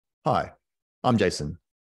Hi, I'm Jason.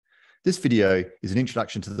 This video is an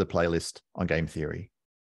introduction to the playlist on game theory.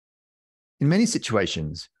 In many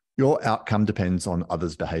situations, your outcome depends on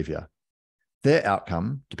others' behavior. Their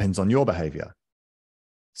outcome depends on your behavior.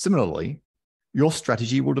 Similarly, your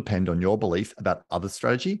strategy will depend on your belief about others'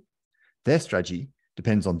 strategy. Their strategy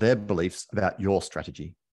depends on their beliefs about your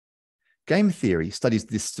strategy. Game theory studies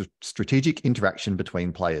this strategic interaction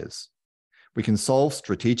between players. We can solve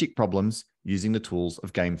strategic problems using the tools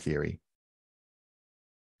of game theory.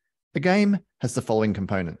 A game has the following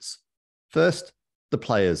components. First, the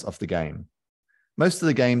players of the game. Most of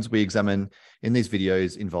the games we examine in these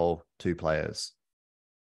videos involve two players.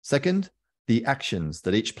 Second, the actions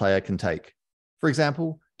that each player can take. For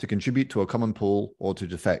example, to contribute to a common pool or to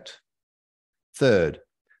defect. Third,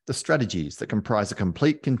 the strategies that comprise a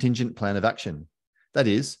complete contingent plan of action. That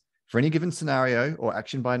is, for any given scenario or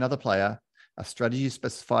action by another player, a strategy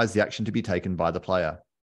specifies the action to be taken by the player.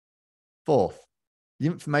 Fourth, the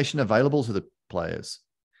information available to the players.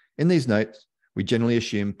 In these notes, we generally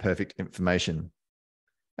assume perfect information.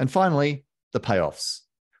 And finally, the payoffs,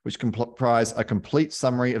 which comprise a complete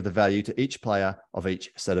summary of the value to each player of each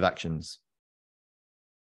set of actions.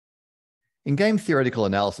 In game theoretical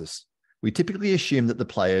analysis, we typically assume that the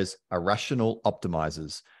players are rational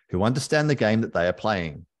optimizers who understand the game that they are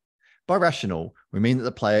playing. By rational, we mean that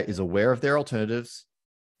the player is aware of their alternatives,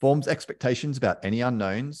 forms expectations about any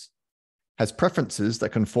unknowns, has preferences that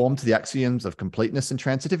conform to the axioms of completeness and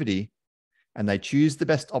transitivity, and they choose the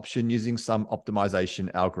best option using some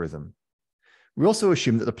optimization algorithm. We also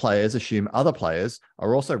assume that the players assume other players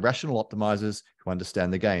are also rational optimizers who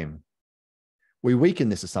understand the game. We weaken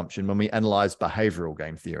this assumption when we analyze behavioral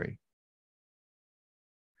game theory.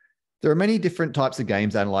 There are many different types of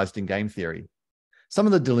games analyzed in game theory. Some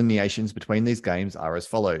of the delineations between these games are as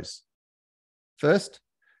follows. First,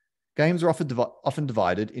 games are often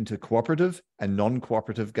divided into cooperative and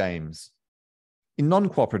non-cooperative games. In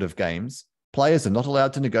non-cooperative games, players are not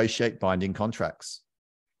allowed to negotiate binding contracts.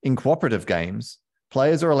 In cooperative games,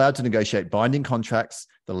 players are allowed to negotiate binding contracts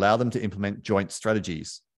that allow them to implement joint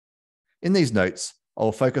strategies. In these notes, I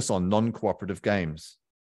will focus on non-cooperative games.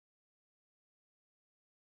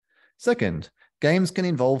 Second, games can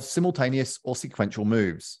involve simultaneous or sequential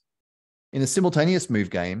moves. In a simultaneous move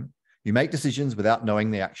game, you make decisions without knowing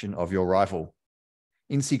the action of your rival.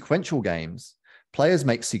 In sequential games, players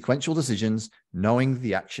make sequential decisions knowing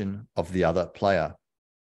the action of the other player.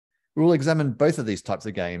 We will examine both of these types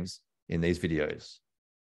of games in these videos.